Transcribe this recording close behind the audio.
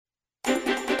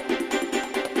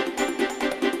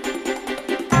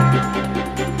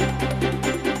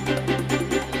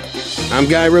I'm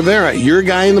Guy Rivera, your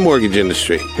guy in the mortgage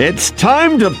industry. It's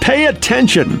time to pay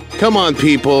attention. Come on,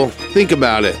 people. Think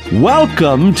about it.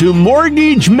 Welcome to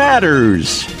Mortgage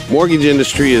Matters. Mortgage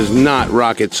industry is not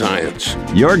rocket science.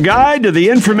 Your guide to the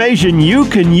information you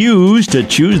can use to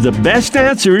choose the best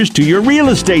answers to your real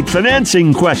estate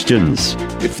financing questions.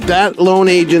 If that loan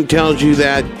agent tells you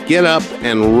that, get up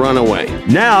and run away.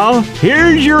 Now,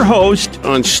 here's your host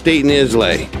on Staten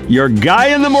Isle, your guy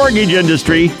in the mortgage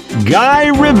industry, Guy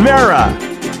Rivera.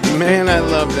 Man, I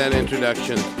love that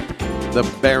introduction. The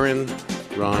Baron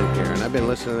Ron Heron. I've been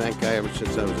listening to that guy ever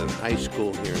since I was in high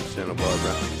school here in Santa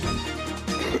Barbara.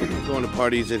 Going to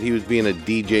parties that he was being a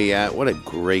DJ at. What a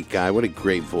great guy. What a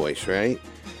great voice, right?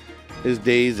 His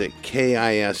days at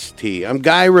KIST. I'm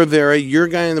Guy Rivera, your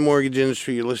guy in the mortgage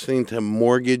industry. You're listening to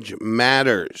Mortgage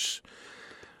Matters.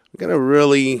 We've got a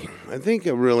really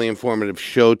informative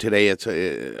show today. I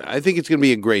think it's going to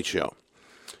be a great show.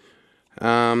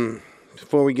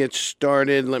 Before we get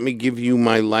started, let me give you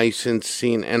my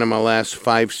licensing NMLS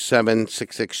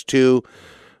 57662.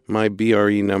 My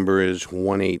BRE number is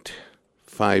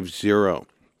 1850.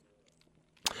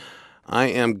 I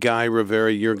am Guy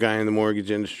Rivera, your guy in the mortgage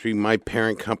industry. My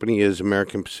parent company is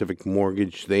American Pacific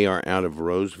Mortgage. They are out of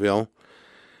Roseville.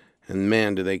 And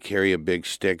man, do they carry a big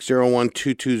stick.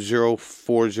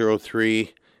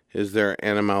 01220-403 is their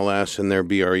NMLS, and their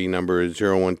BRE number is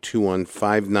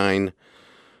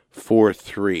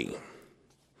 01215943.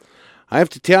 I have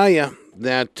to tell you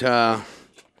that I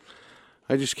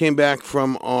just came back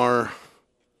from our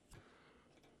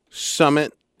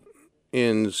summit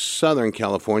in Southern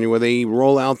California, where they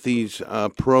roll out these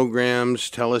programs,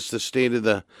 tell us the state of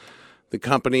the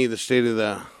company, the state of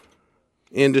the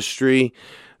industry.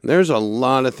 There's a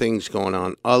lot of things going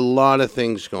on.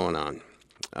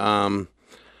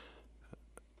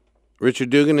 Richard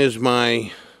Dugan is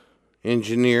my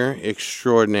engineer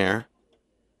extraordinaire.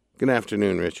 Good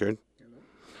afternoon, Richard.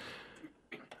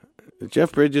 Did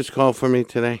Jeff Bridges call for me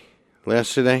today?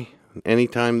 Yesterday?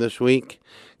 Anytime this week?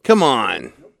 Come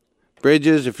on.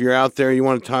 Bridges, if you're out there, you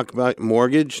want to talk about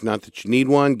mortgage, not that you need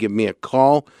one, give me a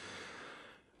call.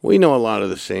 We know a lot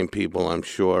of the same people, I'm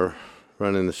sure,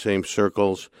 running the same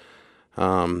circles.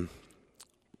 But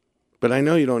I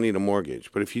know you don't need a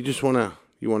mortgage. But if you just want to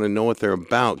know what they're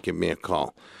about, give me a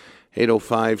call.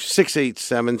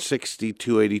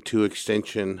 805-687-6282,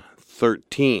 extension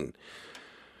 13.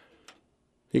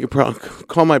 You can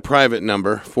call my private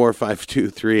number,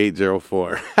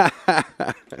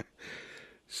 452-3804.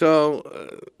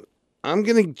 So I'm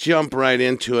going to jump right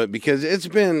into it because it's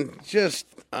been just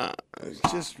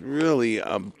really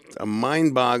a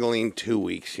mind-boggling 2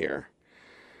 weeks here.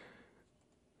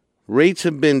 Rates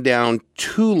have been down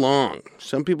too long.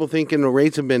 Some people thinking the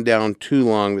rates have been down too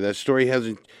long, but that story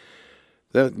hasn't.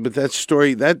 That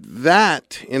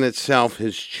in itself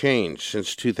has changed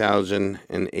since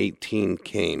 2018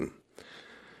 came.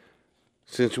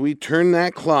 Since we turned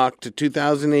that clock to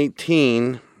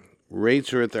 2018.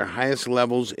 Rates are at their highest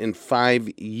levels in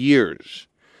 5 years.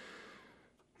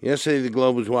 Yesterday, the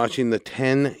Globe was watching the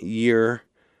 10-year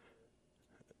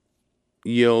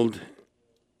yield.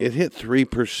 It hit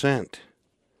 3%.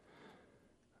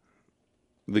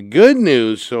 The good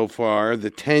news so far,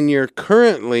 the 10-year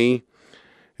currently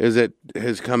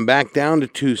has come back down to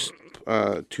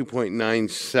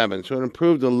 2.97. So it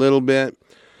improved a little bit,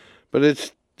 but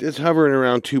it's hovering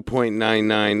around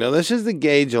 2.99. Now, this is the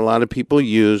gauge a lot of people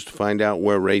use to find out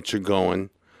where rates are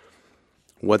going,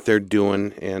 what they're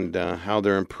doing, and how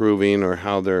they're improving or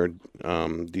how they're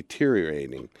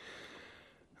deteriorating.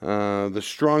 The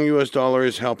strong U.S. dollar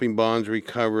is helping bonds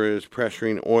recover, is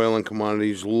pressuring oil and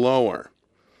commodities lower.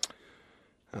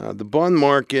 The bond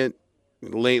market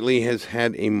lately has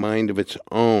had a mind of its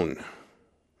own.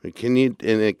 It continues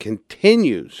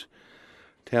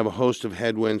to have a host of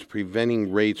headwinds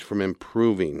preventing rates from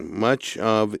improving. Much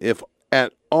of, if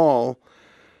at all,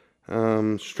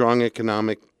 strong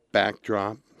economic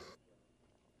backdrop,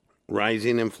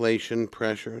 rising inflation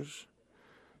pressures,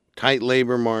 tight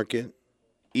labor market,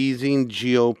 easing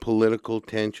geopolitical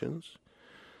tensions.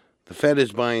 The Fed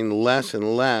is buying less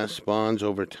and less bonds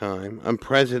over time.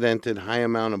 Unprecedented high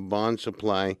amount of bond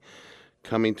supply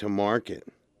coming to market.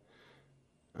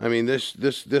 I mean,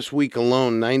 this week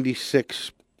alone,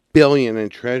 96 billion in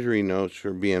Treasury notes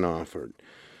are being offered.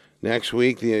 Next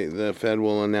week, the Fed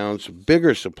will announce a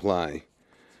bigger supply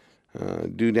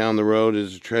due down the road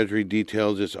as the Treasury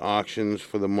details its auctions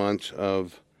for the months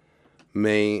of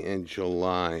May and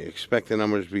July. Expect the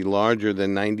numbers to be larger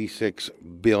than $96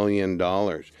 billion.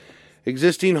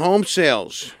 Existing home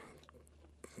sales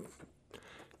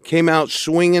came out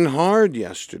swinging hard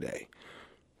yesterday.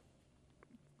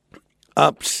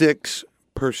 Up 6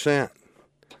 4%.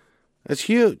 That's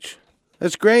huge.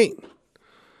 That's great.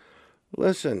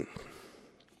 Listen,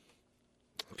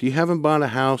 if you haven't bought a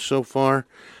house so far,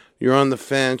 you're on the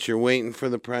fence, you're waiting for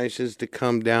the prices to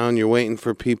come down, you're waiting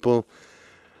for people,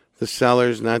 the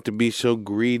sellers, not to be so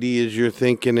greedy as you're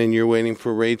thinking, and you're waiting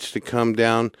for rates to come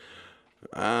down,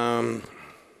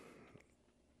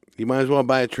 you might as well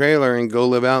buy a trailer and go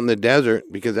live out in the desert,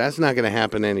 because that's not going to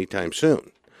happen anytime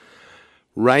soon.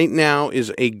 Right now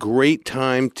is a great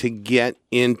time to get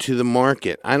into the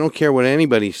market. I don't care what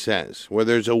anybody says. Where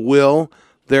there's a will,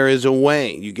 there is a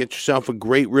way. You get yourself a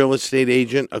great real estate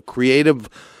agent, a creative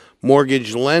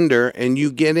mortgage lender, and you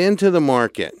get into the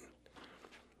market.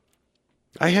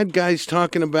 I had guys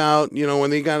talking about, when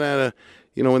they got out of,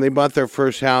 when they bought their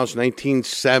first house,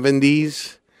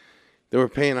 1970s, they were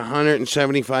paying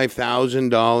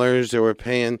 $175,000. They were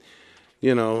paying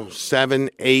 7,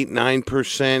 8,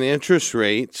 9% interest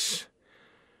rates.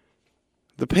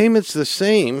 The payment's the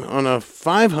same on a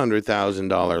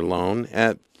 $500,000 loan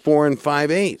at 4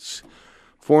 5/8,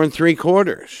 4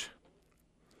 3/4.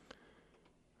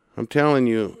 I'm telling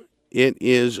you, it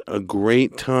is a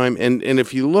great time. And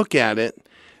if you look at it,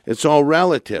 it's all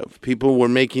relative. People were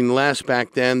making less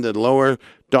back then, the lower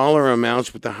dollar amounts,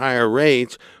 but the higher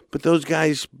rates. But those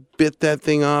guys bit that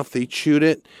thing off. They chewed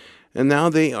it. And now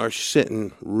they are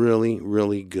sitting really,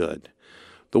 really good.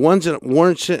 The ones that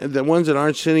aren't sitting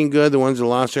good, the ones that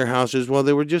lost their houses, well,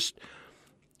 they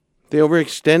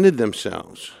overextended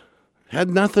themselves. Had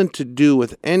nothing to do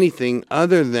with anything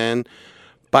other than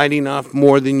biting off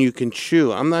more than you can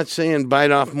chew. I'm not saying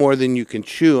bite off more than you can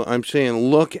chew. I'm saying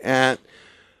look at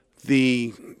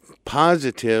the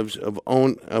positives of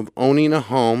owning a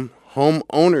home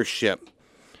ownership.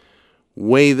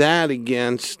 Weigh that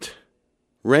against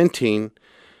renting.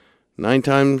 9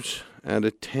 times out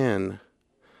of 10,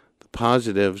 the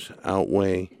positives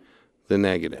outweigh the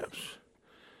negatives.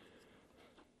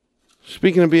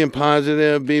 Speaking of being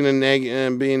positive, being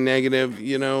negative,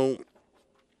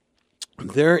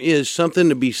 there is something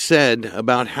to be said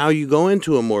about how you go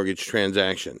into a mortgage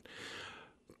transaction.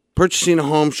 Purchasing a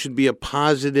home should be a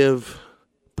positive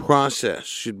process.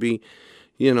 Should be,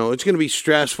 it's going to be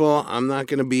stressful. I'm not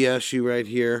going to BS you right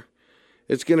here.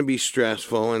 It's going to be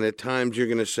stressful, and at times you're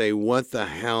going to say, what the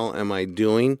hell am I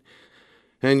doing?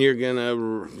 And you're going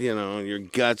to, your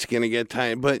gut's going to get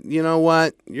tight. But you know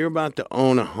what? You're about to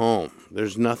own a home.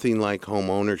 There's nothing like home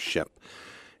ownership.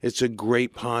 It's a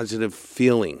great positive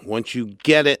feeling. Once you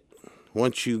get it,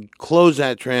 once you close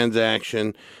that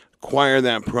transaction, acquire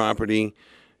that property,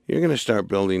 you're going to start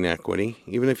building equity.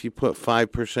 Even if you put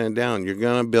 5% down, you're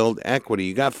going to build equity.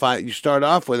 You start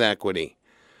off with equity.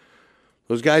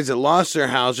 Those guys that lost their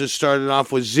houses started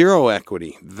off with zero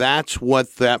equity. That's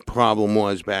what that problem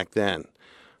was back then.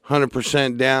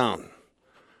 100% down.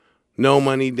 No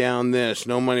money down this.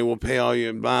 No money will pay all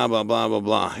your blah, blah, blah, blah,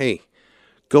 blah. Hey,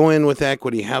 go in with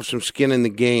equity. Have some skin in the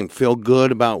game. Feel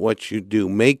good about what you do.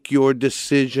 Make your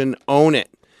decision. Own it.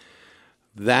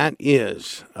 That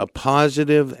is a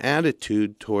positive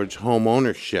attitude towards home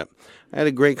ownership. I had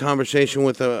a great conversation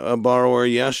with a borrower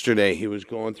yesterday. He was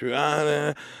going through,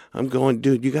 I'm going,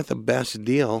 dude, you got the best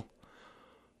deal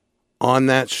on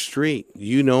that street.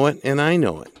 You know it, and I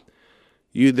know it.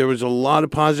 There was a lot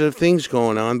of positive things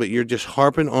going on, but you're just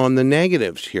harping on the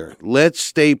negatives here. Let's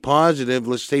stay positive.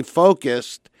 Let's stay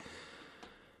focused.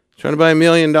 Trying to buy $1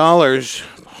 million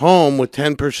home with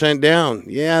 10% down.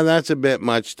 Yeah, that's a bit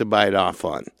much to bite off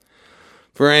on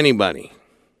for anybody.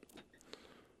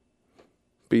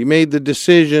 But you made the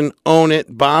decision, own it,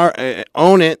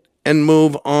 and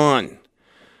move on.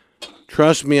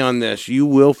 Trust me on this. You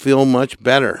will feel much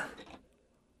better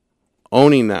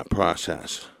owning that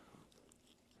process.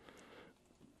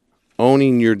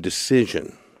 Owning your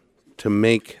decision to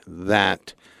make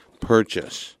that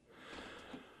purchase.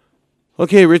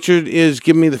 Okay, Richard is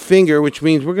giving me the finger, which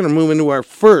means we're going to move into our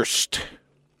first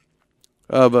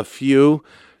of a few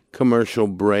commercial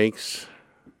breaks.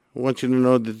 I want you to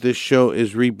know that this show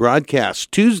is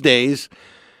rebroadcast Tuesdays,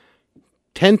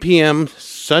 10 p.m.,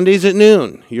 Sundays at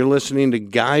noon. You're listening to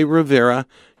Guy Rivera,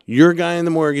 your guy in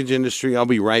the mortgage industry. I'll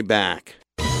be right back.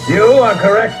 You are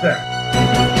correct, sir.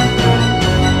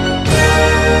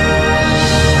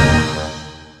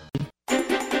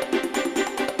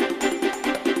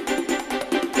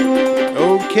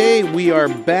 Okay, we are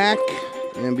back.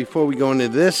 And before we go into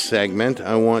this segment,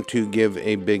 I want to give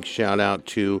a big shout out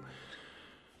to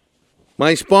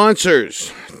my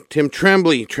sponsors, Tim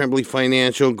Tremblay, Tremblay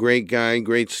Financial, great guy,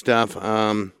 great stuff.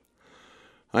 I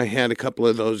had a couple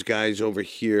of those guys over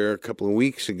here a couple of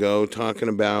weeks ago talking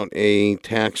about a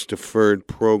tax-deferred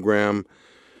program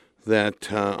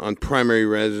that on primary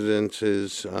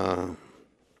residences,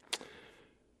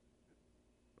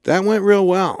 that went real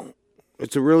well.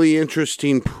 It's a really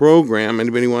interesting program.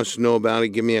 Anybody wants to know about it,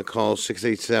 give me a call,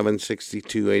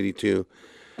 687-6282,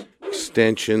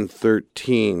 extension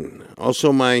 13.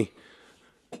 Also, my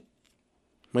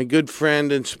good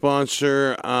friend and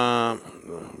sponsor,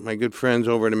 my good friends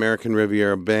over at American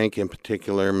Riviera Bank, in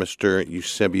particular, Mr.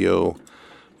 Eusebio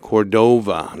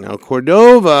Cordova. Now,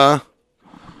 Cordova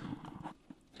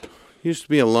used to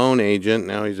be a loan agent.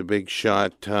 Now he's a big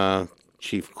shot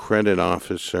chief credit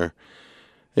officer.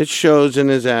 It shows in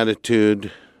his attitude,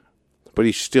 but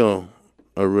he's still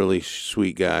a really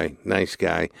sweet guy, nice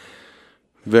guy,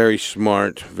 very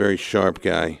smart, very sharp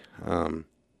guy.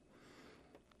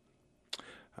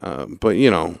 But,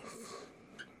 you know,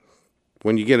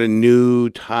 when you get a new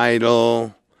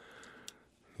title,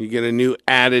 you get a new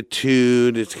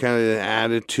attitude, it's kind of an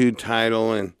attitude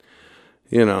title, and,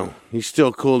 you know, he's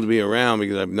still cool to be around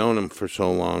because I've known him for so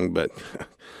long, but,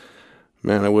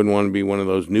 man, I wouldn't want to be one of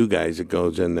those new guys that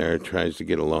goes in there and tries to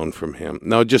get a loan from him.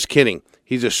 No, just kidding.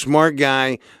 He's a smart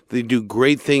guy. They do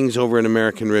great things over at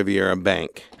American Riviera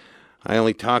Bank. I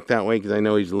only talk that way because I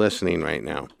know he's listening right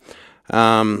now.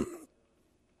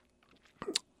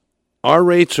 Our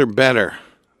rates are better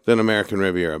than American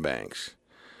Riviera Bank's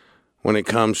when it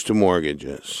comes to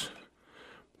mortgages.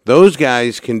 Those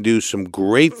guys can do some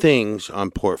great things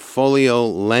on portfolio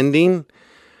lending.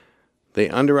 They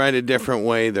underwrite a different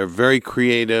way. They're very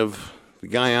creative. The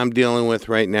guy I'm dealing with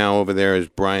right now over there is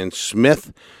Brian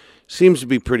Smith. Seems to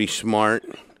be pretty smart.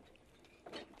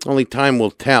 Only time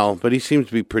will tell, but he seems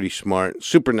to be pretty smart.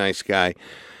 Super nice guy.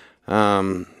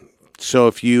 So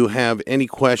if you have any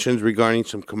questions regarding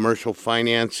some commercial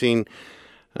financing,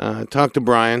 talk to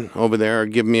Brian over there or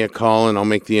give me a call and I'll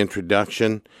make the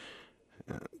introduction.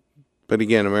 But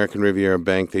again, American Riviera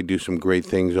Bank, they do some great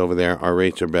things over there. Our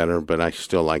rates are better, but I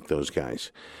still like those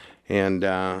guys. And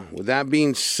with that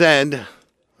being said,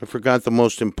 I forgot the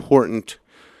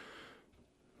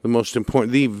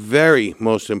very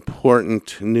most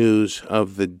important news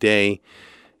of the day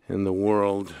in the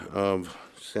world of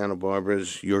Santa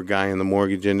Barbara's Your Guy in the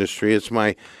Mortgage Industry. It's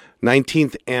my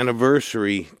 19th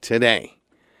anniversary today.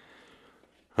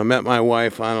 I met my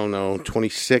wife,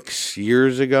 26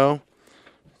 years ago.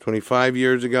 25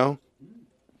 years ago.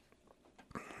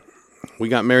 We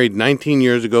got married 19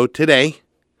 years ago today.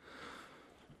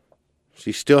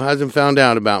 She still hasn't found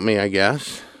out about me, I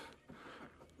guess.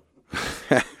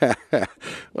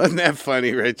 Wasn't that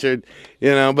funny, Richard?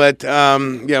 You know, but,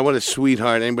 yeah, what a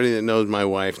sweetheart. Anybody that knows my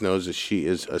wife knows that she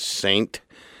is a saint.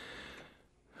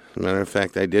 As a matter of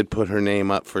fact, I did put her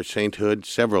name up for sainthood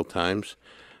several times.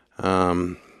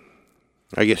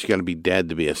 I guess you got to be dead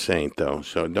to be a saint, though,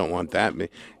 so don't want that.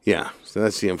 Yeah, so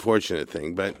that's the unfortunate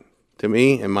thing. But to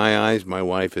me, in my eyes, my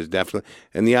wife is definitely,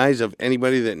 in the eyes of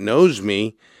anybody that knows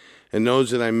me and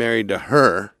knows that I'm married to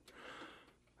her,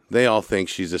 they all think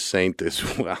she's a saint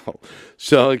as well.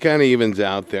 So it kind of evens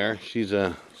out there. She's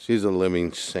a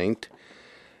living saint.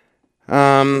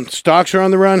 Stocks are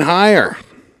on the run higher,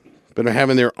 but are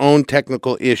having their own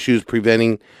technical issues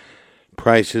preventing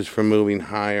prices from moving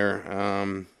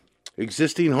higher.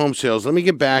 Existing home sales. Let me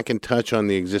get back and touch on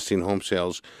the existing home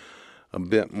sales a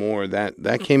bit more.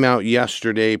 That came out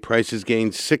yesterday. Prices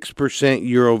gained 6%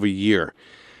 year over year.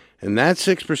 And that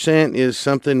 6% is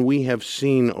something we have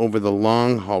seen over the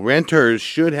long haul. Renters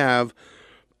should have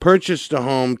purchased a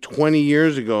home 20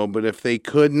 years ago, but if they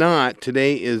could not,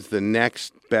 today is the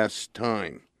next best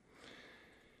time.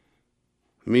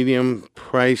 Medium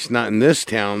price, not in this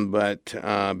town, but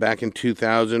back in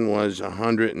 2000 was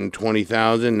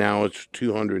 $120,000. Now it's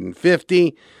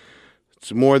 $250,000.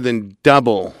 It's more than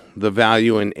double the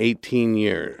value in 18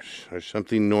 years, or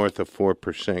something north of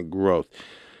 4% growth.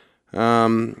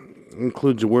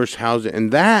 Includes the worst housing,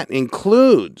 and that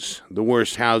includes the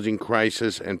worst housing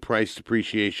crisis and price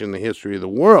depreciation in the history of the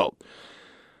world.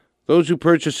 Those who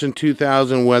purchased in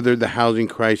 2000 weathered the housing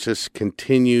crisis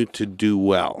continue to do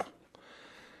well.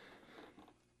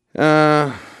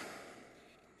 It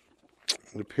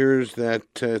appears that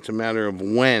it's a matter of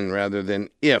when rather than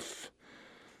if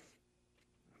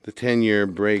the 10-year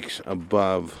breaks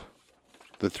above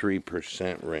the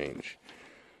 3% range.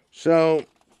 So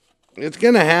it's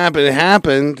going to happen. It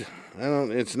happened.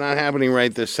 It's not happening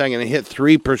right this second. It hit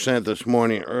 3% this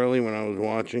morning early when I was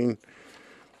watching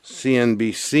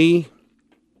CNBC.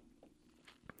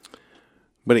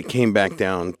 But it came back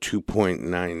down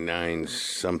 2.99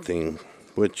 something,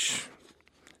 which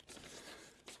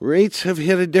rates have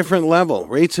hit a different level.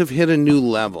 Rates have hit a new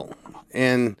level.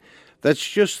 And that's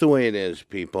just the way it is,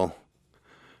 people.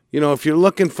 You know, if you're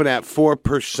looking for that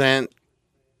 4%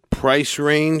 price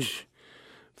range,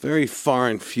 very far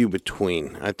and few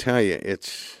between. I tell you,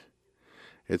 it's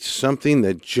something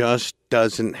that just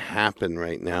doesn't happen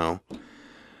right now.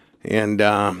 And,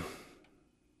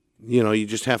 you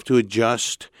just have to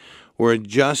adjust. We're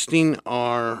adjusting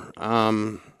our,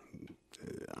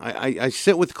 I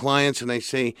sit with clients and I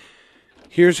say,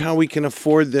 here's how we can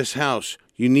afford this house.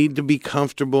 You need to be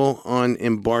comfortable on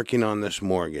embarking on this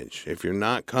mortgage. If you're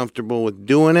not comfortable with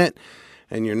doing it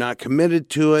and you're not committed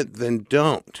to it, then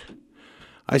don't.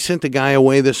 I sent the guy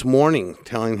away this morning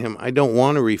telling him, I don't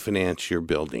want to refinance your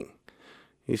building.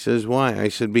 He says, why? I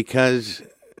said, because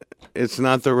it's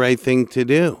not the right thing to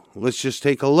do. Let's just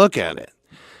take a look at it.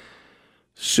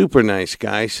 Super nice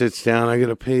guy, sits down, I got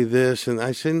to pay this. And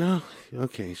I said, no,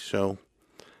 okay, so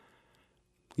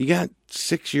you got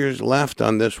 6 years left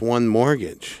on this one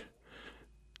mortgage.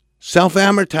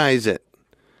 Self-amortize it.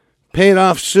 Pay it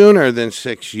off sooner than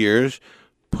 6 years.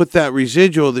 Put that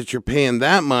residual that you're paying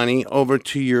that money over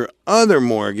to your other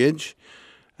mortgage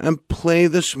and play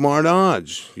the smart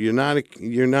odds. You're not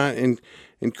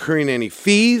incurring any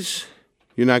fees.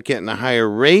 You're not getting a higher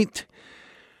rate.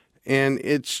 And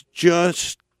it's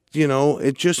just,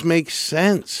 it just makes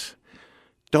sense.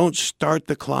 Don't start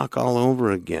the clock all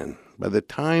over again. By the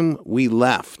time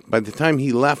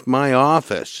he left my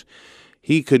office,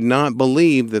 he could not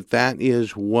believe that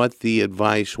is what the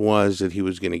advice was that he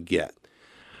was going to get.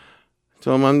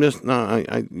 So I'm just not,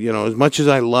 as much as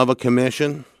I love a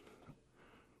commission,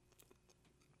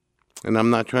 and I'm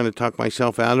not trying to talk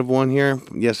myself out of one here.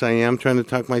 Yes, I am trying to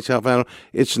talk myself out of it.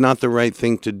 It's not the right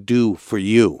thing to do for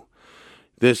you.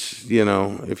 This,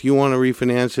 if you want to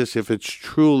refinance this, if you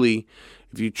truly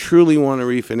want to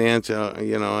refinance,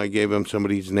 I gave him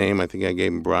somebody's name. I think I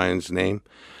gave him Brian's name.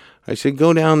 I said,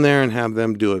 go down there and have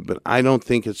them do it. But I don't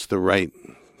think it's the right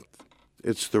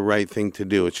thing to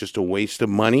do. It's just a waste of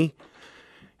money.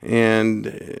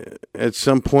 And at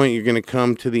some point, you're going to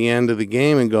come to the end of the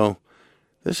game and go,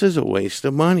 this is a waste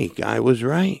of money. Guy was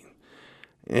right.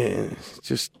 And it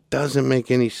just doesn't make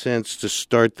any sense to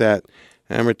start that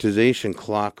amortization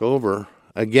clock over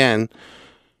again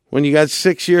when you got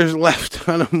 6 years left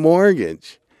on a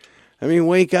mortgage. I mean,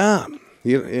 wake up.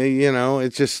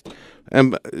 It's just,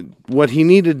 and what he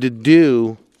needed to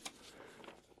do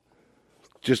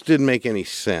just didn't make any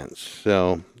sense.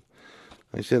 So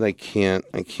I said, I can't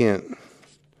refinance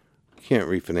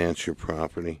your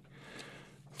property.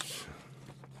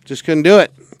 Just couldn't do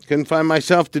it. Couldn't find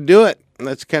myself to do it. And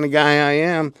that's the kind of guy I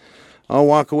am. I'll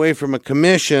walk away from a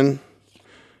commission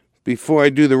before I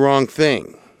do the wrong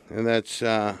thing. And that's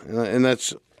an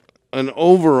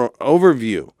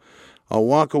overview. I'll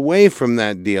walk away from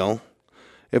that deal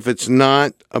if it's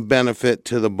not a benefit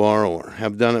to the borrower.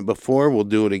 Have done it before. We'll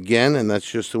do it again, and that's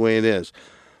just the way it is.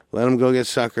 Let them go get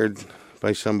suckered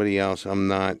by somebody else. I'm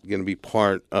not going to be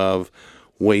part of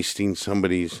wasting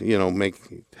somebody's,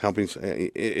 helping.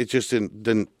 It just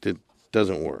it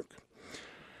doesn't work.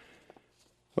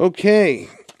 Okay.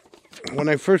 When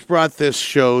I first brought this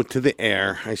show to the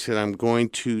air, I said I'm going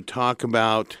to talk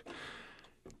about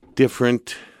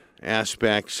different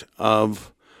aspects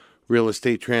of real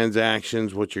estate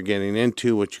transactions, what you're getting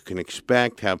into, what you can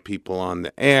expect, have people on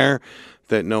the air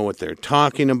that know what they're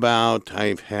talking about.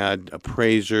 I've had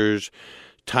appraisers,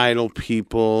 title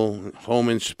people, home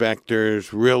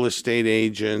inspectors, real estate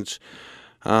agents,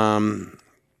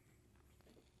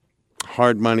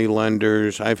 hard money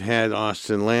lenders. I've had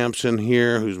Austin Lamson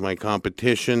here, who's my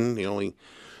competition.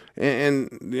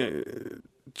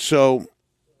 So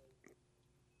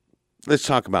let's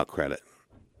talk about credit.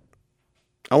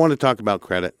 I want to talk about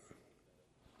credit.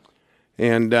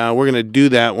 And we're going to do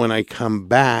that when I come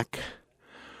back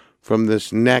from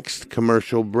this next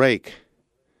commercial break.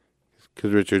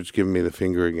 Because Richard's giving me the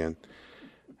finger again.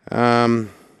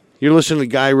 You're listening to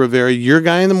Guy Rivera, your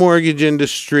guy in the mortgage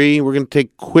industry. We're going to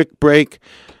take a quick break.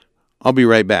 I'll be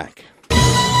right back.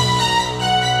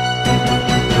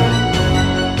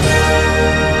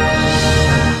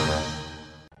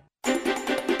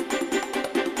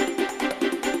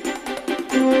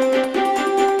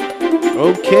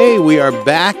 Okay, we are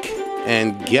back.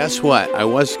 And guess what? I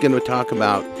was going to talk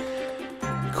about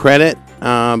credit, but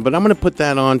I'm going to put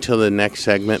that on till the next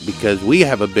segment because we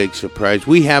have a big surprise.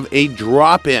 We have a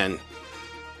drop-in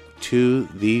to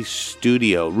the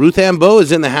studio. Ruth Ann Bowe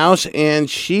is in the house, and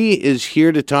she is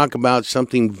here to talk about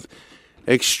something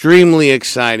extremely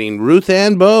exciting. Ruth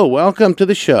Ann Bowe, welcome to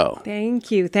the show.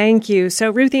 Thank you.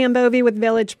 So Ruth Ann Bovey with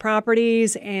Village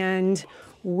Properties, and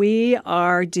we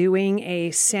are doing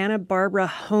a Santa Barbara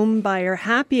home buyer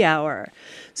happy hour.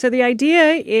 So the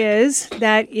idea is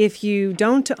that if you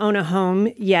don't own a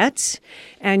home yet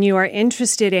and you are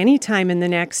interested anytime in the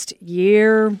next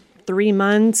year, 3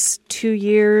 months, 2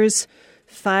 years,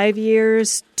 5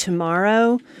 years,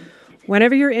 tomorrow,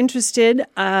 whenever you're interested,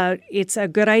 it's a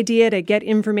good idea to get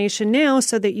information now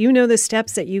so that you know the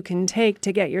steps that you can take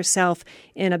to get yourself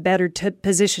in a better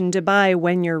position to buy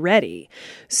when you're ready.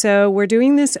 So we're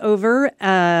doing this over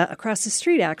across the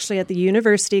street, actually, at the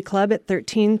University Club at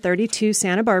 1332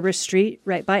 Santa Barbara Street,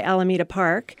 right by Alameda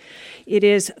Park. It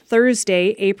is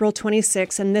Thursday, April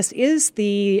 26th, and this is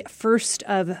the first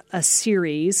of a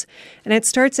series, and it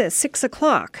starts at 6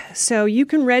 o'clock. So you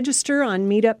can register on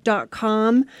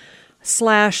meetup.com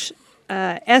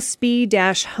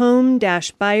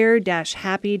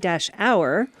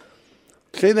 /SB-home-buyer-happy-hour.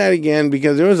 Say that again,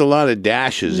 because there was a lot of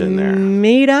dashes in there.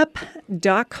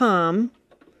 Meetup.com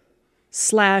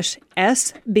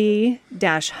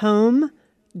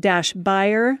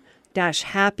 /SB-home-buyer-happy-hour.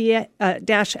 Happy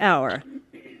hour.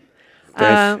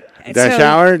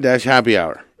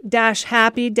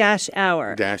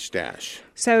 Happy-hour. Dash.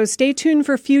 So stay tuned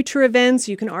for future events.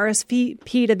 You can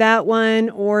RSVP to that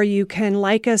one, or you can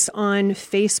like us on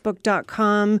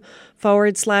Facebook.com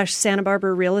 /Santa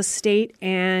Barbara Real Estate,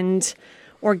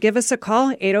 or give us a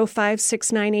call,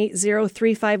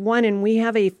 805-698-0351. And we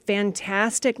have a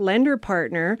fantastic lender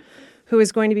partner who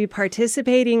is going to be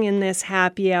participating in this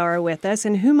happy hour with us.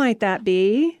 And who might that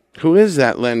be? Who is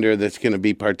that lender that's going to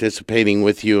be participating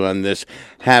with you on this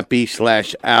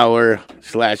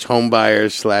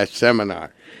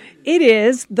happy/hour/homebuyers/seminar? It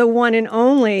is the one and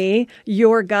only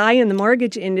your guy in the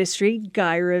mortgage industry,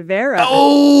 Guy Rivera.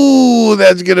 Oh,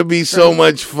 that's going to be so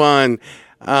much fun.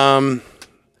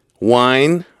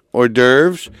 Wine, hors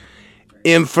d'oeuvres,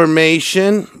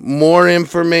 information, more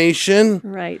information.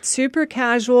 Right. Super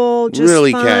casual, just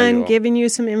really fun, casual. Giving you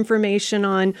some information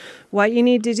on what you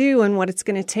need to do and what it's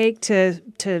going to take to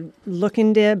look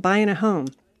into buying a home.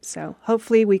 So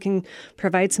hopefully we can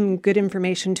provide some good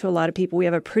information to a lot of people. We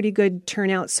have a pretty good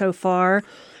turnout so far,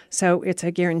 so it's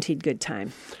a guaranteed good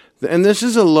time. And this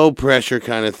is a low-pressure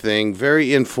kind of thing,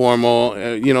 very informal.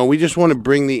 We just want to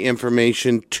bring the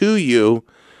information to you,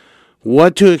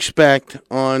 what to expect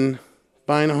on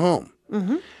buying a home.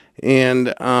 Mm-hmm.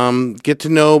 And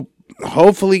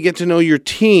hopefully get to know your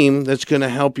team that's going to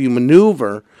help you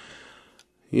maneuver,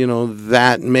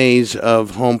 that maze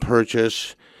of home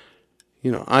purchase.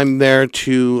 I'm there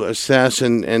to assess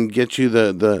and get you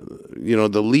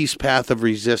the least path of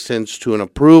resistance to an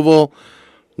approval.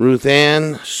 Ruth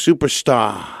Ann,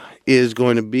 superstar, is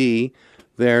going to be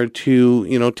there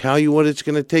to, tell you what it's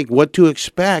going to take, what to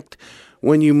expect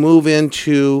when you move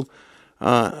into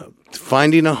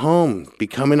finding a home,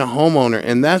 becoming a homeowner.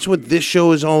 And that's what this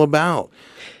show is all about.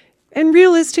 And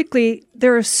realistically,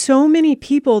 there are so many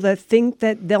people that think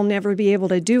that they'll never be able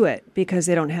to do it because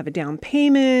they don't have a down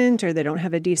payment or they don't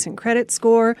have a decent credit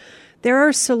score. There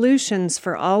are solutions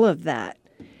for all of that.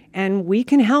 And we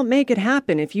can help make it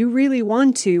happen. If you really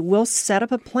want to, we'll set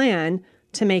up a plan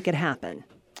to make it happen.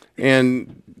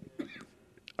 And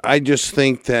I just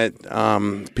think that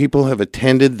people have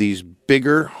attended these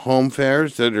bigger home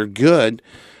fairs that are good,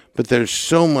 but there's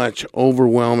so much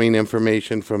overwhelming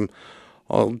information from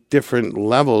all different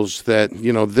levels that,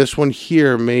 this one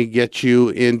here may get you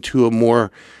into a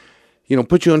more,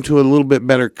 put you into a little bit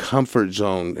better comfort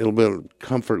zone, a little bit of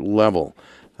comfort level,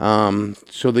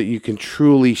 so that you can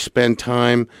truly spend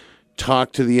time,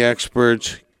 talk to the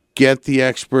experts, get the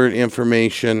expert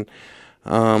information,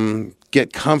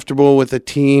 get comfortable with a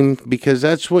team, because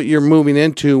that's what you're moving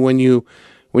into when you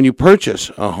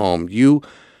purchase a home. You're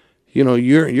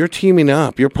teaming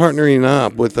up, you're partnering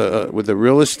up with a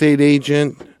real estate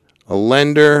agent, a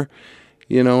lender,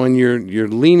 and you're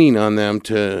leaning on them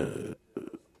to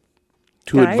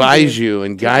advise you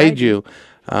and guide you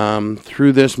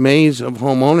through this maze of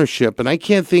home ownership. And I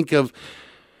can't think of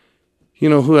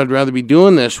who I'd rather be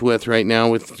doing this with right now,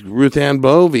 with Ruth Ann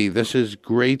Bovey. This is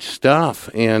great stuff,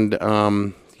 and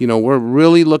we're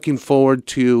really looking forward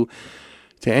to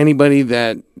anybody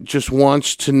that just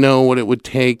wants to know what it would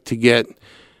take to get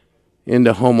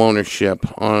into home ownership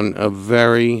on a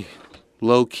very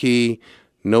low-key,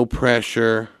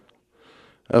 no-pressure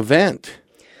event.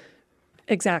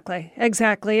 Exactly.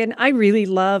 And I really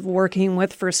love working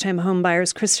with first-time home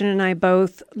buyers. Kristen and I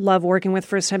both love working with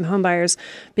first-time home buyers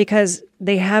because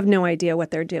they have no idea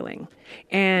what they're doing.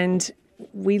 And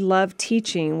we love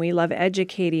teaching. We love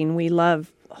educating. We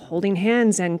love holding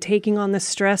hands and taking on the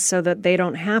stress so that they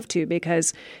don't have to,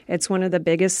 because it's one of the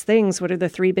biggest things. What are the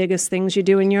 3 biggest things you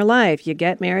do in your life? You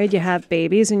get married, you have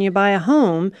babies, and you buy a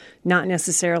home, not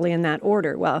necessarily in that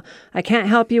order. Well, I can't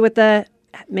help you with the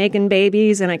making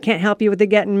babies, and I can't help you with the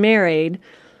getting married,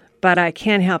 but I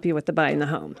can help you with the buying the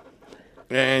home.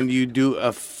 And you do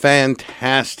a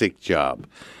fantastic job.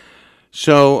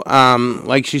 So,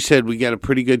 like she said, we got a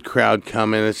pretty good crowd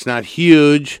coming. It's not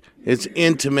huge. It's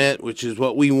intimate, which is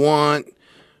what we want.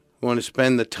 We want to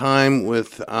spend the time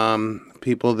with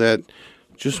people that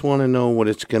just want to know what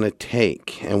it's going to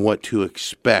take and what to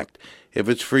expect. If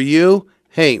it's for you,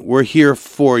 hey, we're here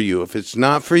for you. If it's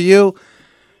not for you,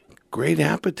 great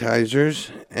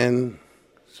appetizers and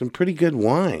some pretty good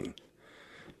wine.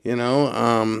 You know,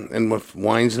 and if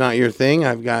wine's not your thing,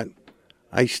 I've got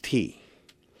iced tea.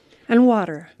 And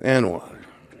water. And water.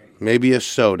 Maybe a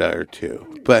soda or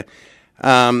two. But,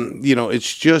 you know,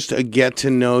 it's just a get to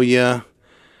know you,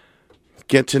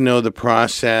 get to know the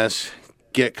process,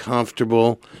 get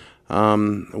comfortable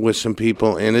with some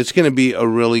people, and it's going to be a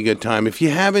really good time. If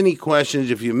you have any questions,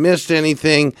 if you missed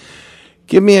anything,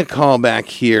 give me a call back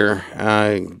here,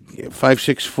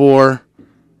 564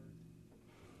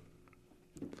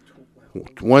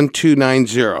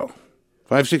 1290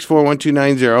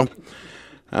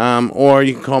 564-1290, or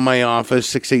you can call my office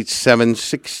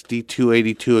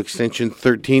 687-6282 extension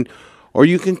 13, or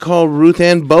you can call Ruth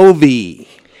Ann Bovey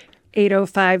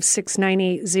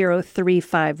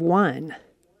 805-698-0351.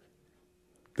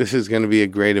 This is going to be a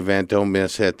great event. Don't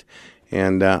miss it.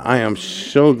 And I am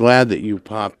so glad that you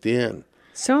popped in.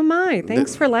 So am I.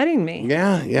 Thanks for letting me.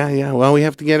 Yeah. Well, we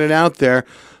have to get it out there.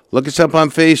 Look us up on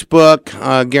Facebook,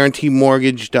 Guarantee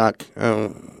Mortgage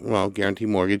Guarantee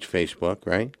Mortgage Facebook,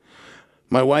 right?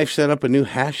 My wife set up a new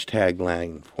hashtag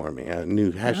line for me, a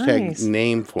new hashtag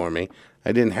name for me.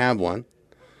 I didn't have one.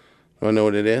 You want to know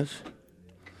what it is?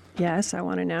 Yes, I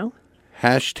want to know.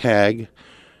 Hashtag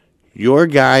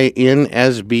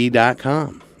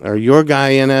YourGuyInSB.com or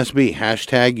YourGuyInSB.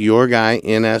 Hashtag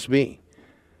YourGuyInSB.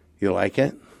 You like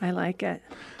it? I like it.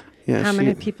 Yeah, How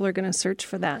many people are going to search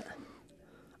for that?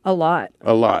 A lot.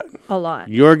 A lot.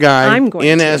 Your guy I'm going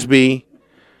in to. SB.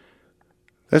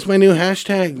 That's my new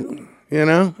hashtag, you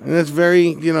know? And that's very,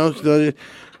 you know,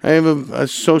 I have a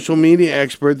social media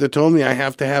expert that told me I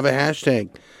have to have a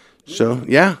hashtag. So,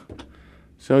 yeah.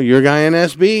 So, your guy in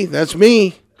SB, that's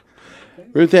me.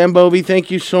 Ruth Ann Bovey,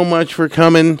 thank you so much for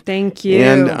coming. Thank you.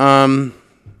 And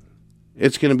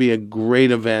it's going to be a great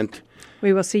event.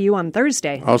 We will see you on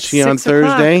Thursday. I'll see you on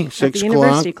Thursday, 6 at the o'clock.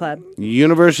 University Club.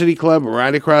 University Club,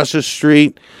 right across the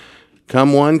street.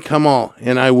 Come one, come all.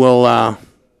 And I will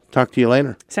talk to you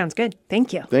later. Sounds good.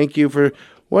 Thank you. Thank you for,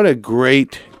 what a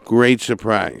great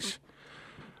surprise.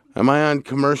 Am I on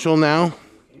commercial now?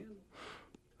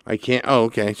 I can't. Oh,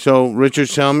 okay. So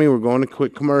Richard's telling me we're going to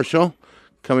quick commercial.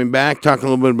 Coming back, talking a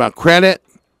little bit about credit,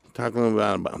 talking a little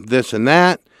bit about this and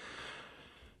that.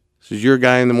 This is Your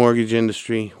Guy in the Mortgage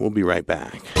Industry. We'll be right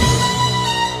back.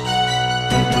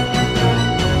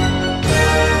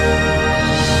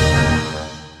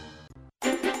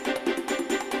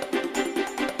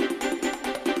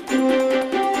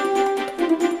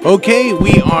 Okay,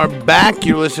 we are back.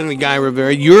 You're listening to Guy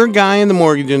Rivera, Your Guy in the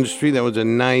Mortgage Industry. That was a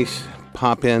nice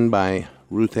pop-in by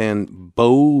Ruth Ann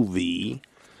Bovey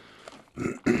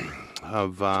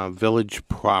of Village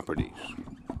Properties.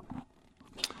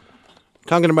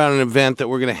 Talking about an event that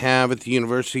we're going to have at the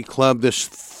University Club this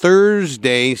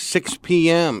Thursday, 6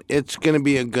 p.m. It's going to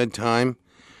be a good time.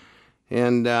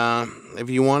 And if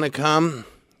you want to come,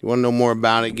 you want to know more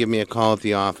about it, give me a call at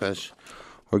the office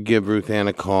or give Ruth Ann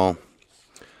a call.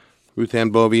 Ruth Ann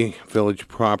Bovey, Village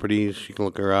Properties. You can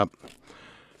look her up.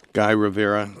 Guy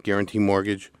Rivera, Guarantee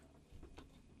Mortgage.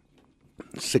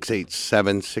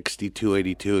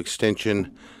 687-6282,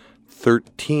 extension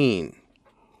 13.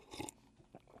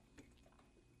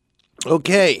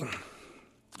 Okay.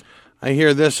 I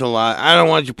hear this a lot. I don't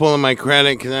want you pulling my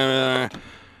credit because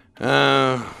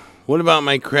what about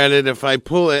my credit? If I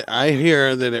pull it, I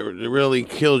hear that it really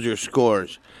kills your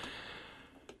scores.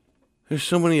 There's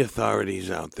so many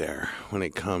authorities out there when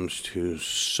it comes to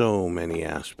so many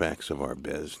aspects of our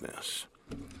business.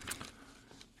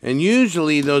 And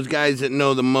usually those guys that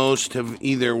know the most have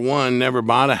either, one, never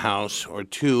bought a house, or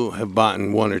two, have bought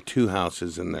one or two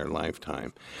houses in their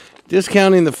lifetime.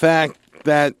 Discounting the fact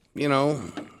that, you know,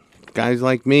 guys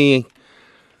like me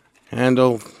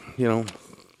handle,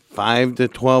 5 to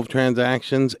 12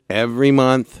 transactions every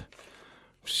month.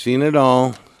 I've seen it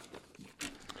all.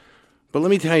 But let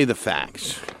me tell you the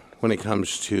facts when it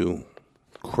comes to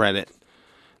credit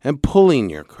and pulling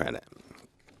your credit.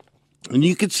 And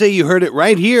you could say you heard it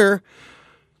right here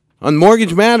on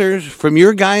Mortgage Matters from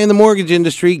your guy in the mortgage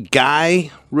industry,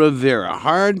 Guy Rivera.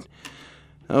 Hard?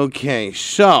 Okay,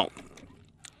 so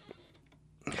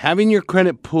having your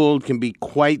credit pulled can be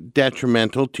quite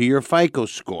detrimental to your FICO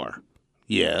score.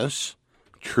 Yes,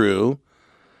 true.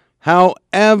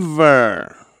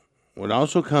 However, what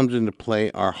also comes into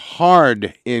play are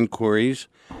hard inquiries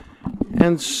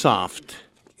and soft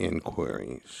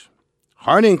inquiries.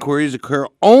 Hard inquiries occur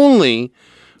only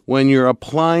when you're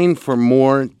applying for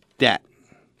more debt.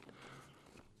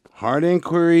 Hard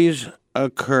inquiries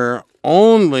occur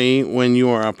only when you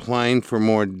are applying for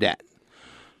more debt.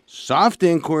 Soft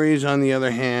inquiries, on the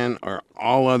other hand, are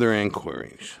all other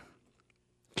inquiries.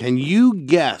 Can you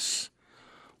guess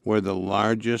where the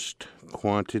largest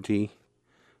quantity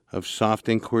of soft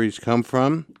inquiries come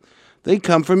from? They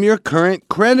come from your current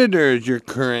creditors, your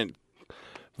current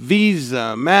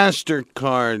Visa,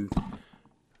 MasterCard,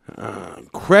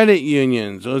 credit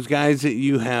unions, those guys that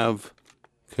you have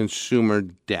consumer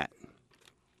debt.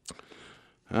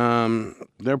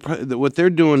 What they're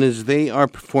doing is they are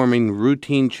performing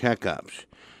routine checkups.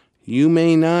 You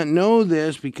may not know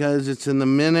this because it's in the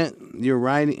minute you're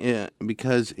writing,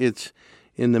 because it's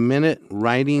in the minute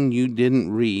writing you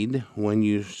didn't read when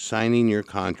you're signing your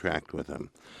contract with them.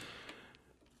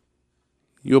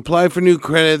 You apply for new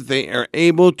credit, they are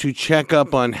able to check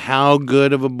up on how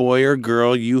good of a boy or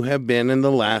girl you have been in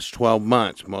the last 12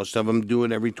 months. Most of them do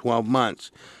it every 12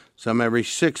 months, some every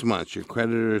 6 months. Your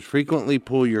creditors frequently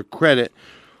pull your credit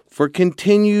for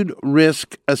continued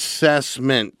risk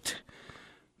assessment.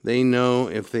 They know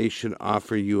if they should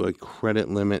offer you a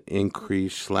credit limit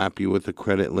increase, slap you with a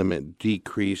credit limit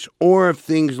decrease, or if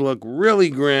things look really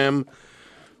grim,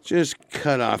 just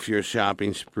cut off your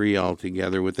shopping spree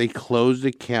altogether with a closed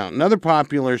account. Another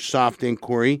popular soft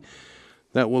inquiry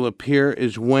that will appear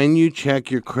is when you check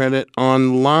your credit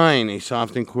online. A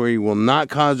soft inquiry will not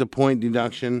cause a point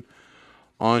deduction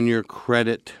on your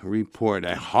credit report.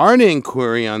 A hard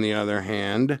inquiry, on the other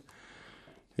hand,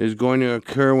 is going to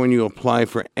occur when you apply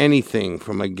for anything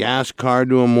from a gas card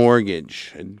to a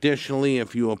mortgage. Additionally,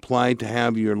 if you apply to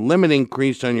have your limit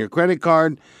increased on your credit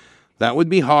card, that would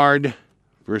be hard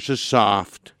versus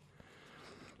soft.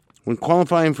 When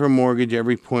qualifying for a mortgage,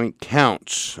 every point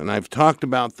counts. And I've talked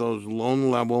about those loan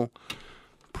level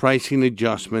pricing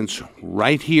adjustments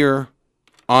right here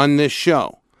on this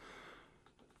show.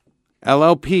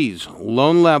 LLPs,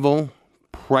 loan level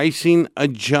pricing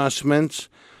adjustments,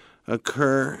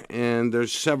 occur, and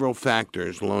there's several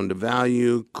factors: loan to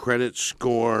value, credit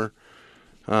score,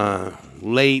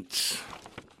 lates,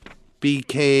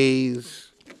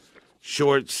 BKs,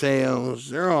 short sales.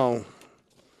 They're all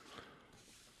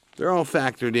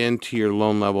factored into your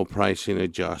loan level pricing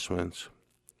adjustments.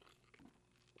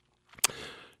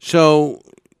 So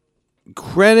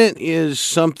credit is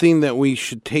something that we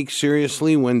should take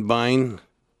seriously when buying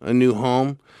a new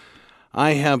home.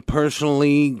 I have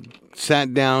personally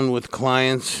sat down with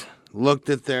clients, looked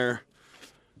at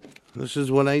this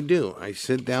is what I do. I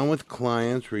sit down with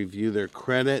clients, review their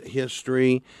credit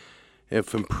history.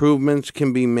 If improvements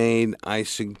can be made, I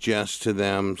suggest to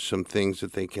them some things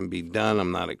that they can be done.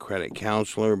 I'm not a credit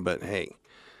counselor, but hey,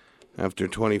 after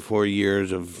 24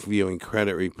 years of viewing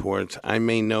credit reports, I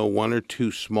may know one or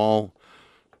two small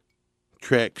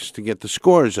tricks to get the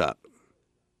scores up.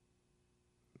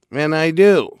 And I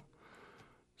do.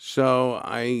 So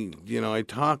I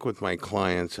talk with my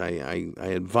clients. I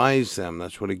advise them.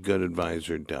 That's what a good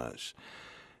advisor does.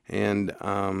 And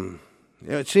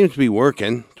it seems to be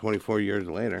working 24 years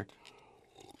later.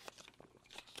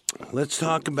 Let's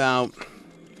talk about,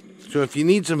 so if you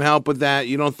need some help with that,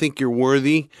 you don't think you're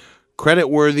worthy, credit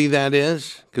worthy that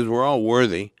is, because we're all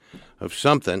worthy of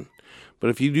something.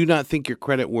 But if you do not think you're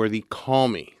credit worthy, call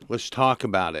me. Let's talk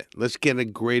about it. Let's get a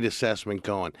great assessment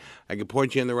going. I can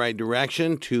point you in the right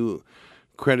direction to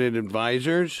credit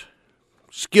advisors,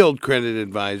 skilled credit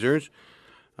advisors,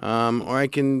 or I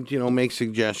can, make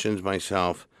suggestions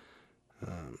myself.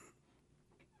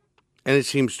 And it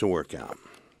seems to work out.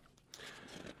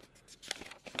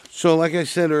 So like I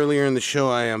said earlier in the show,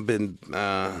 I have been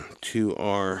to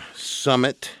our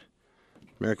summit.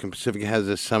 American Pacific has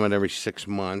a summit every 6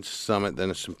 months. Summit, then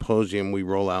a symposium. We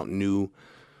roll out new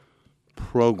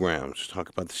programs, talk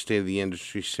about the state of the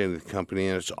industry, state of the company,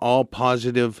 and it's all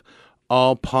positive,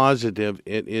 all positive.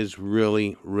 It is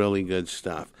really, really good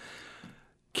stuff.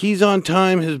 Keys on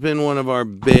Time has been one of our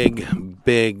big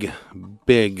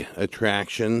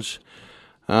attractions.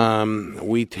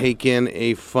 We take in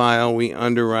a file, we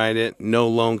underwrite it, no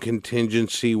loan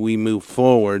contingency, we move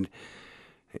forward,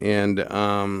 and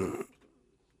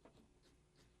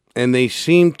they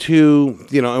seem to,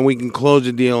 and we can close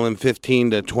a deal in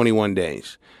 15 to 21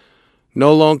 days.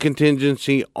 No loan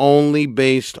contingency, only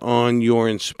based on your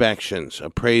inspections,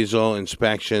 appraisal,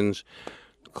 inspections,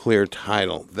 clear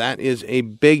title. That is a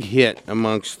big hit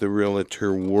amongst the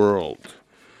realtor world.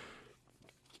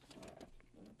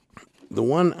 the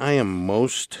one I'm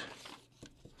most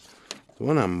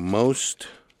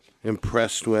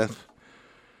impressed with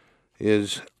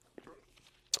is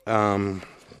our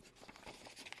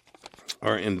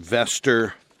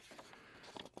investor.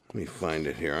 Let me find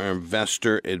it here. Our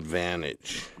Investor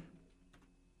Advantage.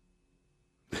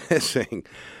 This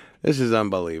is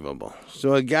unbelievable.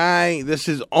 So this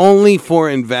is only for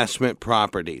investment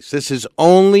properties. This is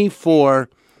only for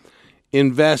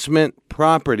investment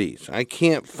properties. I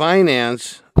can't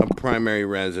finance a primary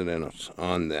residence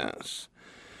on this.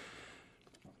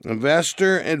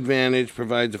 Investor Advantage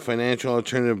provides a financial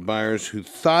alternative to buyers who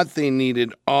thought they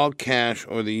needed all cash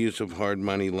or the use of hard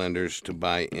money lenders to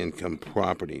buy income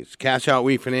properties. Cash out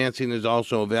refinancing is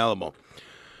also available.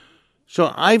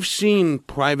 So I've seen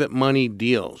private money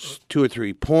deals, 2 or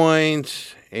 3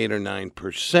 points, 8 or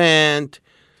 9%.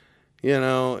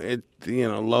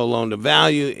 Low loan to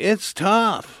value. It's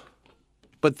tough,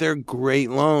 but they're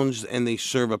great loans and they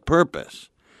serve a purpose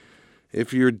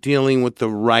if you're dealing with the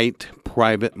right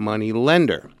private money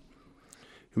lender.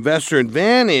 Investor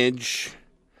Advantage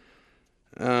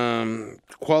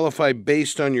qualify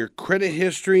based on your credit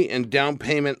history and down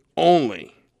payment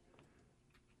only.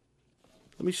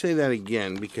 Let me say that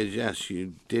again because, yes,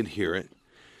 you did hear it.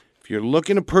 If you're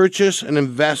looking to purchase an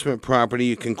investment property,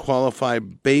 you can qualify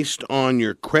based on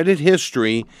your credit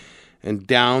history and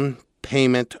down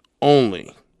payment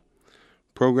only.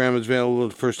 Program is available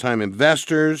to first-time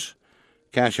investors.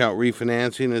 Cash out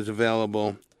refinancing is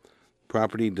available.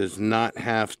 Property does not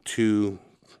have to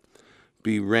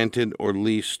be rented or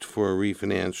leased for a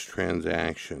refinance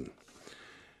transaction.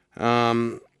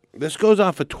 This goes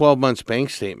off of 12 months bank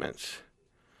statements.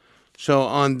 So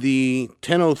on the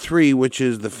 1003, which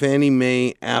is the Fannie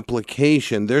Mae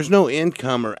application, there's no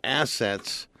income or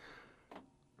assets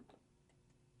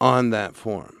on that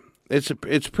form.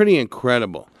 It's pretty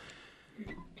incredible.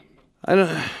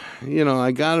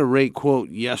 I got a rate quote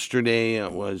yesterday.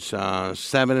 It was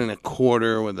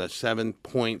 7.25 with a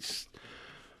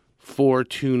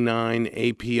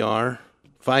 7.429 APR,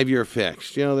 5-year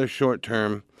fixed. They're short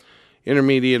term,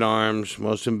 intermediate arms,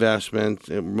 most investments,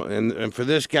 and for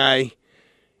this guy,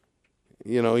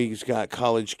 he's got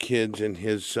college kids in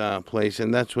his place,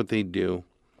 and that's what they do.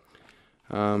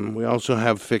 We also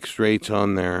have fixed rates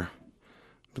on there.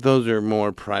 But those are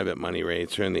more private money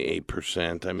rates. They're in the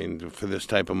 8%. I mean, for this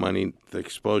type of money, the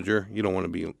exposure, you don't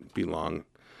want to be long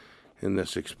in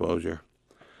this exposure.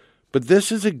 But this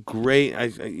is a great,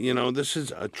 this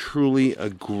is truly a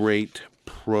great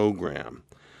program.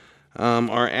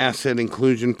 Our asset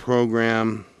inclusion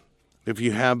program, if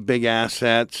you have big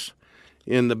assets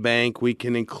in the bank, we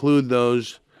can include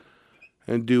those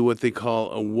and do what they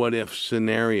call a what-if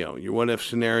scenario. Your what-if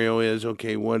scenario is,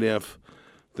 okay, what if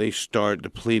they start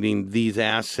depleting these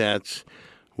assets?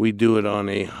 We do it on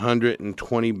a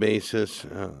 120 basis,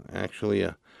 actually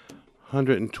a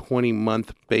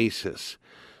 120-month basis.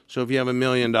 So if you have $1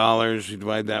 million, you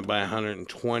divide that by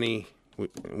 120,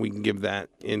 we can give that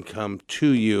income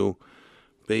to you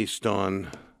based on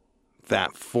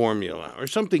that formula or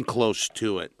something close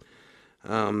to it.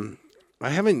 I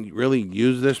haven't really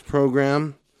used this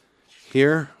program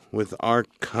here with our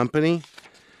company.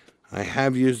 I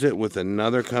have used it with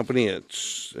another company. It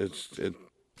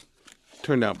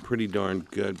turned out pretty darn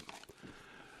good.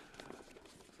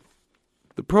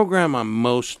 The program I'm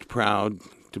most proud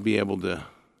to be able to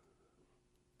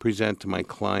present to my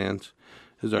clients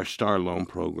is our Star Loan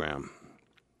program.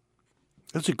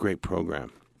 That's a great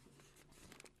program.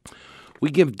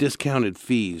 We give discounted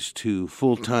fees to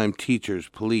full-time teachers,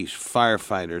 police,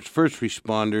 firefighters, first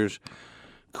responders,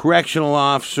 correctional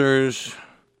officers,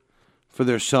 for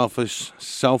their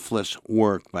selfless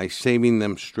work by saving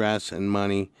them stress and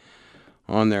money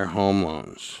on their home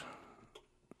loans.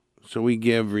 So we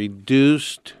give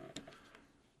reduced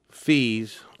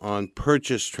fees on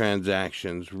purchase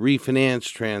transactions,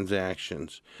 refinance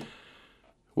transactions.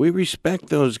 We respect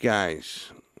those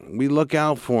guys. We look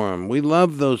out for them. We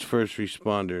love those first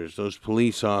responders, those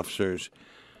police officers,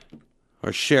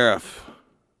 or sheriff,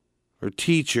 or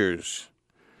teachers,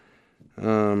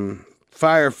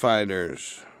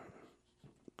 firefighters,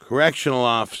 correctional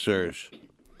officers.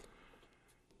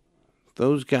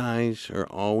 Those guys are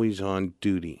always on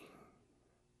duty.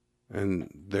 And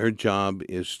their job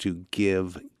is to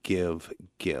give.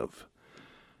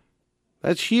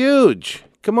 That's huge.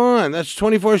 Come on, that's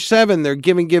 24/7. They're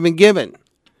giving.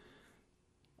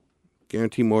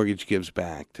 Guarantee Mortgage gives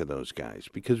back to those guys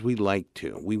because we like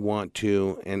to, we want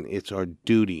to, and it's our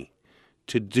duty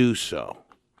to do so.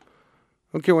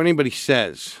 I don't care what anybody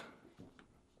says.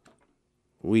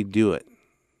 We do it.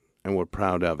 and we're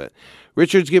proud of it.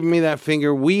 Richard's giving me that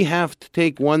finger. We have to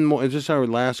take one more. Is this our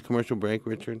last commercial break,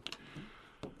 Richard?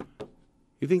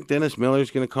 You think Dennis Miller's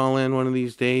going to call in one of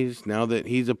these days now that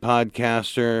he's a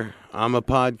podcaster? I'm a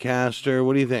podcaster.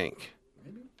 What do you think?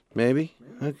 Maybe?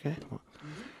 Okay. Well,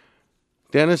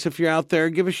 Dennis, if you're out there,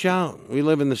 give a shout. We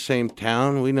live in the same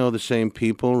town. We know the same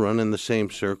people, run in the same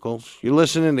circles. You're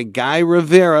listening to Guy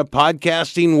Rivera,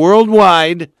 podcasting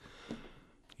worldwide.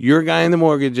 Your guy in the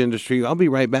mortgage industry. I'll be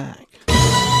right back.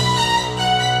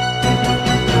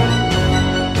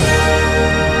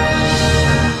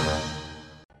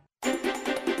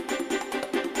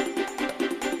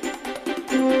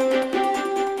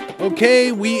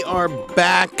 Okay, we are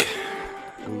back.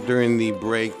 During the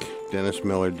break, Dennis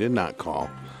Miller did not call,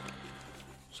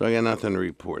 so I got nothing to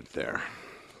report there.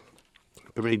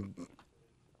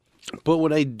 But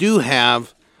what I do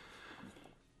have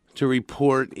to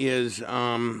report is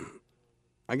I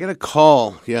got a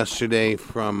call yesterday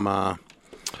from my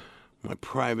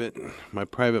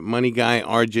private money guy,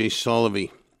 R.J. Sullivan,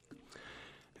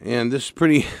 and this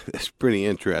is pretty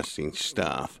interesting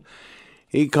stuff.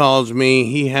 He calls me.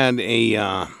 He had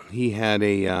a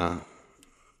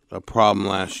problem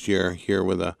last year here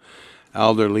with a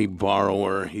elderly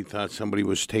borrower. He thought somebody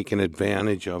was taking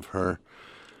advantage of her.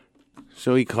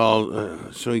 So he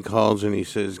calls and he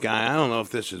says, "Guy, I don't know if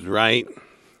this is right.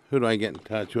 Who do I get in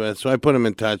touch with?" So I put him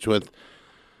in touch with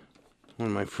one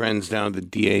of my friends down at the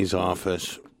DA's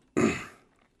office.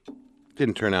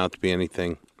 Didn't turn out to be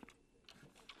anything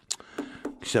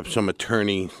except some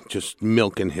attorney just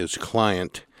milking his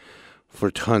client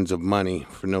for tons of money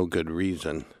for no good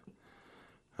reason.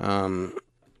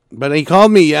 But he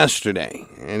called me yesterday,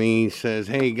 and he says,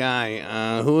 "Hey,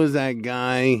 Guy, who is that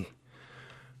guy?"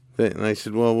 And I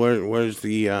said, "Well, where's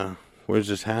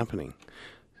this happening?"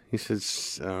 He says,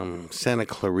 "Santa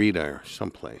Clarita or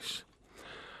someplace."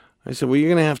 I said, "Well, you're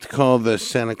going to have to call the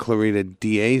Santa Clarita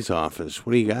DA's office.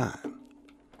 What do you got?"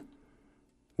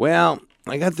 "Well,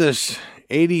 I got this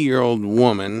 80-year-old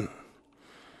woman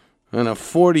and a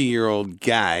 40-year-old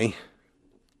guy.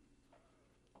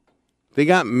 They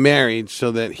got married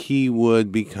so that he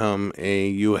would become a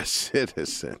U.S.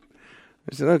 citizen."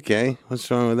 I said, "Okay, what's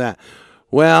wrong with that?"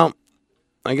 "Well,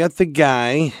 I got the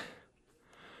guy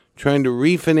trying to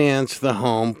refinance the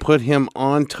home, put him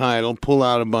on title, pull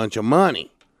out a bunch of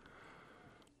money,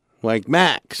 like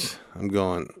Max." I'm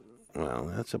going,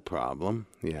 "Well, that's a problem.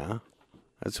 Yeah,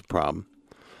 that's a problem."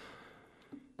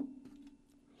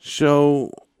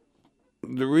 So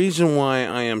the reason why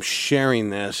I am sharing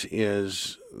this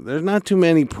is there's not too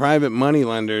many private money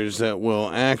lenders that will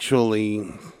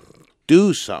actually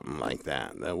do something like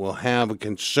that will have a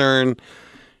concern.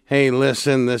 Hey,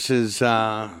 listen, this is,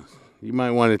 you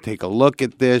might want to take a look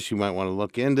at this. You might want to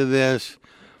look into this.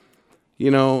 You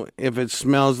know, if it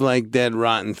smells like dead,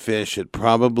 rotten fish, it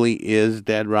probably is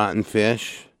dead, rotten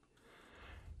fish.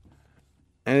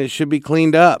 And it should be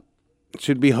cleaned up. It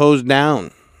should be hosed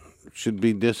down. It should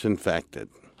be disinfected.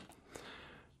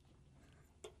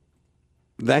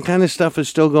 That kind of stuff is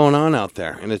still going on out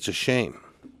there, and it's a shame.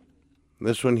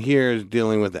 This one here is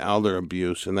dealing with elder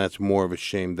abuse, and that's more of a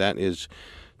shame. That is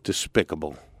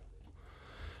despicable.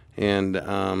 And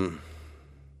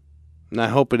I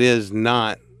hope it is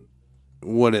not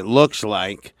what it looks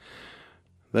like.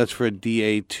 That's for a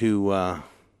DA to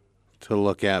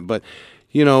look at. But,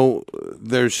 you know,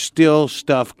 there's still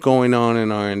stuff going on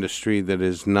in our industry that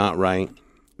is not right.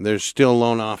 There's still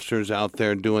loan officers out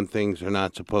there doing things they're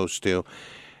not supposed to.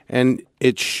 And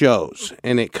it shows,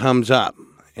 and it comes up.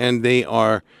 And they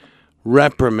are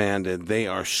reprimanded, they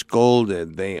are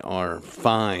scolded, they are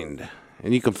fined.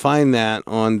 And you can find that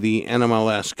on the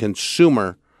NMLS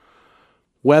Consumer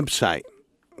website,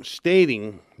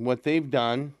 stating what they've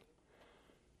done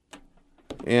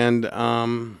and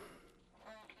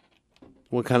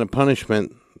what kind of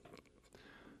punishment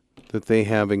that they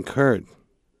have incurred.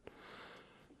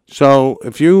 So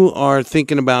if you are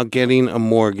thinking about getting a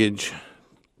mortgage,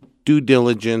 due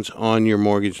diligence on your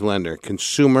mortgage lender.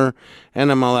 Consumer,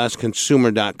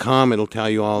 NMLSconsumer.com. It'll tell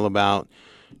you all about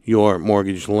your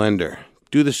mortgage lender.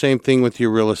 Do the same thing with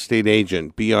your real estate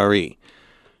agent, BRE.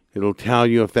 It'll tell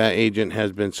you if that agent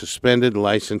has been suspended,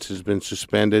 license has been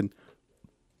suspended,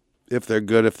 if they're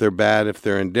good, if they're bad, if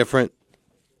they're indifferent.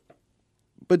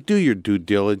 But do your due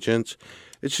diligence.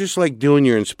 It's just like doing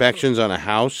your inspections on a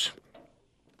house.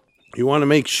 You want to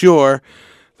make sure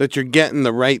that you're getting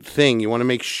the right thing. You want to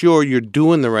make sure you're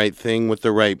doing the right thing with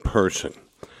the right person.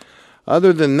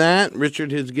 Other than that,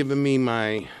 Richard has given me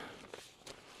my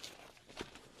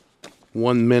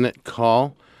 1-minute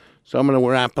call. So I'm going to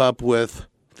wrap up with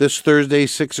this Thursday,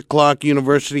 6 o'clock,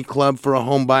 University Club for a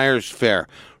Home Buyers Fair.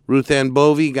 Ruth Ann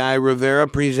Bovey, Guy Rivera,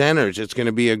 presenters. It's going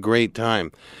to be a great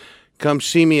time. Come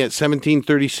see me at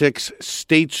 1736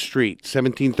 State Street,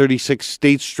 1736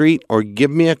 State Street, or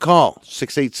give me a call,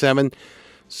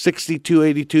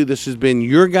 687-6282. This has been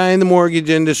your guy in the mortgage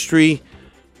industry.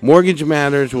 Mortgage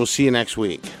Matters. We'll see you next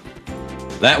week.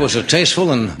 That was a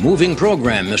tasteful and moving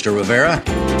program, Mr. Rivera.